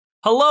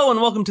Hello and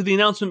welcome to the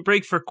announcement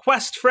break for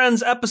Quest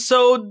Friends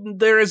episode.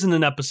 There isn't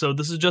an episode,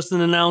 this is just an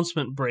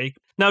announcement break.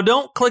 Now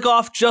don't click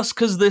off just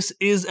because this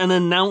is an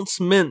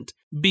announcement,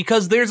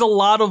 because there's a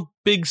lot of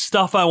big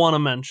stuff I want to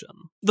mention.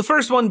 The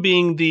first one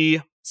being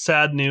the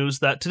sad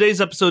news that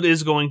today's episode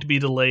is going to be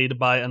delayed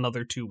by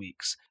another 2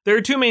 weeks. There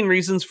are two main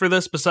reasons for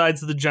this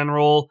besides the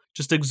general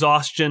just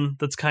exhaustion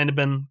that's kind of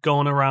been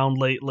going around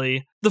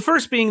lately. The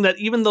first being that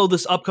even though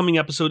this upcoming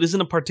episode isn't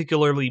a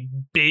particularly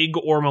big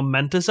or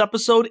momentous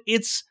episode,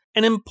 it's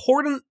an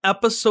important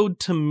episode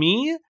to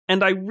me,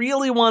 and I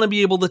really want to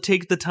be able to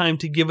take the time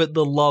to give it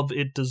the love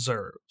it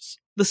deserves.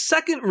 The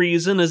second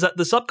reason is that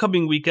this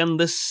upcoming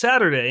weekend, this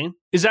Saturday,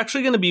 is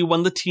actually going to be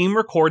when the team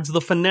records the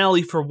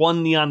finale for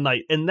One Neon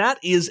Night, and that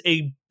is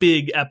a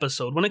big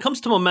episode. When it comes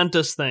to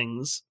momentous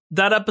things,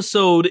 that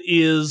episode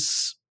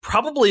is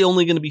probably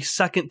only going to be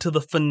second to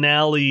the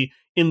finale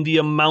in the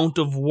amount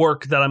of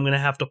work that I'm going to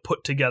have to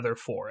put together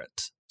for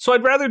it. So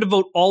I'd rather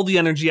devote all the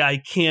energy I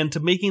can to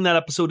making that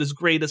episode as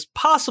great as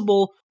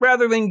possible,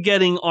 rather than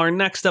getting our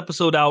next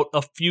episode out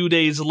a few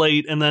days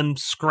late and then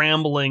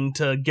scrambling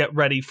to get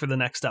ready for the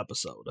next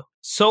episode.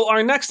 So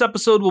our next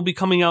episode will be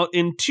coming out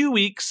in 2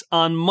 weeks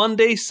on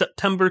Monday,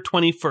 September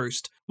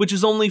 21st, which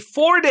is only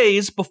 4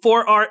 days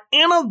before our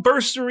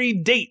anniversary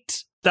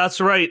date.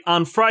 That's right,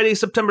 on Friday,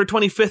 September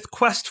 25th,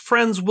 Quest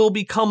Friends will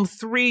become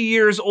 3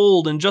 years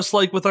old, and just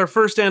like with our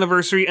first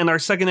anniversary and our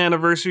second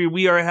anniversary,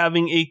 we are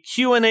having a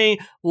Q&A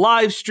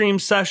live stream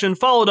session,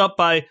 followed up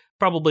by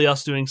probably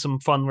us doing some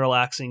fun,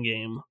 relaxing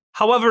game.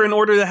 However, in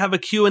order to have a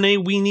Q&A,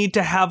 we need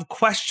to have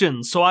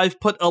questions, so I've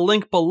put a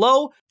link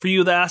below for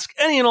you to ask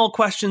any and all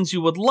questions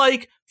you would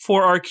like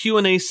for our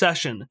Q&A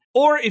session.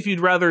 Or if you'd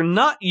rather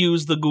not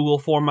use the Google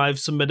form I've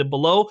submitted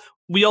below,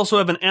 we also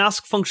have an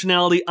Ask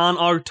functionality on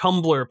our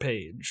Tumblr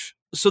page.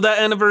 So that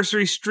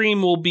anniversary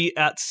stream will be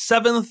at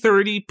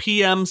 7:30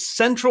 p.m.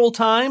 Central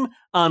Time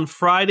on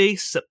Friday,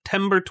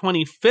 September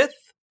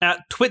 25th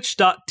at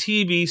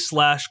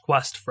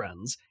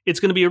twitch.tv/questfriends. It's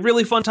going to be a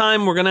really fun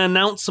time. We're going to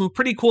announce some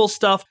pretty cool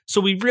stuff, so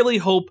we really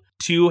hope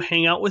to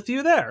hang out with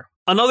you there.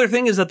 Another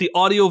thing is that the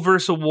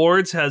Audioverse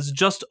Awards has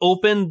just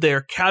opened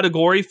their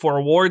category for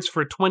awards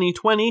for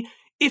 2020.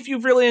 If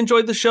you've really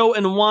enjoyed the show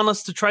and want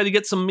us to try to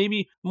get some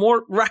maybe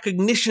more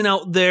recognition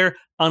out there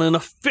on an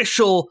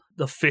official,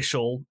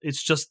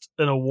 it's just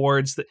an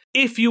awards, that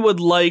if you would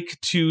like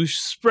to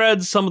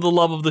spread some of the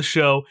love of the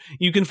show,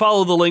 you can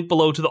follow the link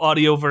below to the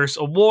Audioverse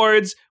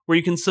Awards, where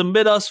you can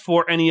submit us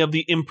for any of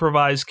the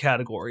improvised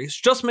categories.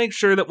 Just make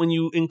sure that when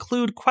you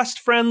include Quest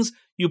Friends,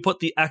 you put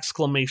the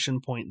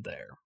exclamation point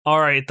there.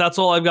 Alright, that's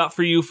all I've got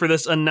for you for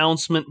this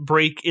announcement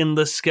break in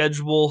the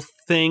schedule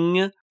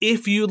thing.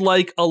 If you'd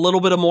like a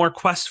little bit of more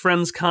Quest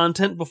Friends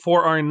content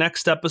before our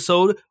next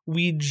episode,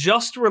 we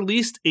just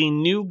released a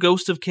new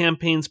Ghost of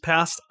Campaigns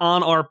Past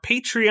on our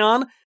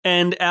Patreon,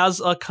 and as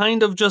a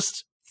kind of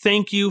just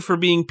thank you for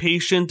being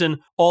patient and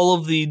all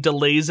of the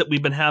delays that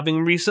we've been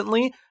having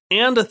recently,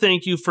 and a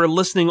thank you for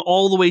listening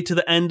all the way to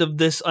the end of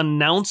this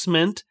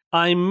announcement,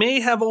 I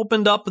may have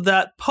opened up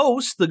that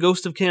post, the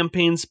Ghost of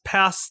Campaigns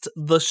Past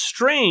the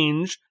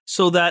Strange,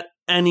 so that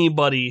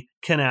anybody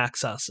can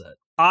access it.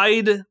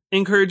 I'd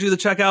encourage you to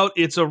check out.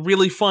 It's a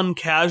really fun,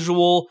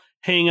 casual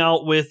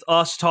hangout with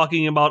us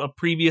talking about a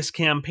previous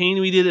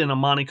campaign we did in a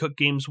Monte Cook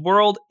Games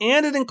world,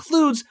 and it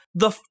includes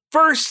the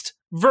first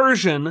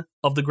version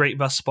of the Great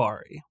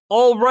Vespari.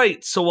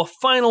 Alright, so a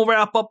final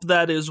wrap up,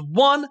 that is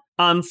 1.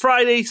 On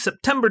Friday,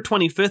 September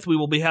 25th, we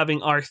will be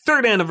having our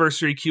 3rd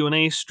anniversary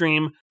Q&A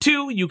stream.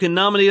 2, you can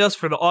nominate us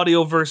for the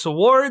Audioverse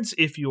Awards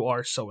if you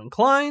are so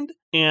inclined.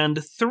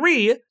 And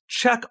 3,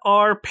 check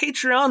our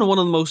Patreon, one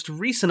of the most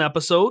recent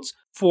episodes,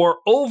 for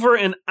over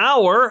an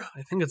hour,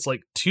 I think it's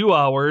like 2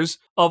 hours,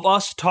 of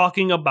us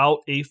talking about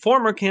a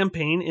former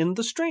campaign in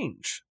The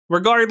Strange.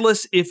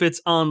 Regardless if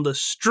it's on the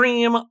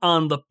stream,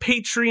 on the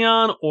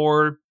Patreon,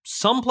 or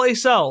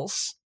someplace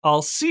else,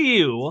 I'll see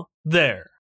you there.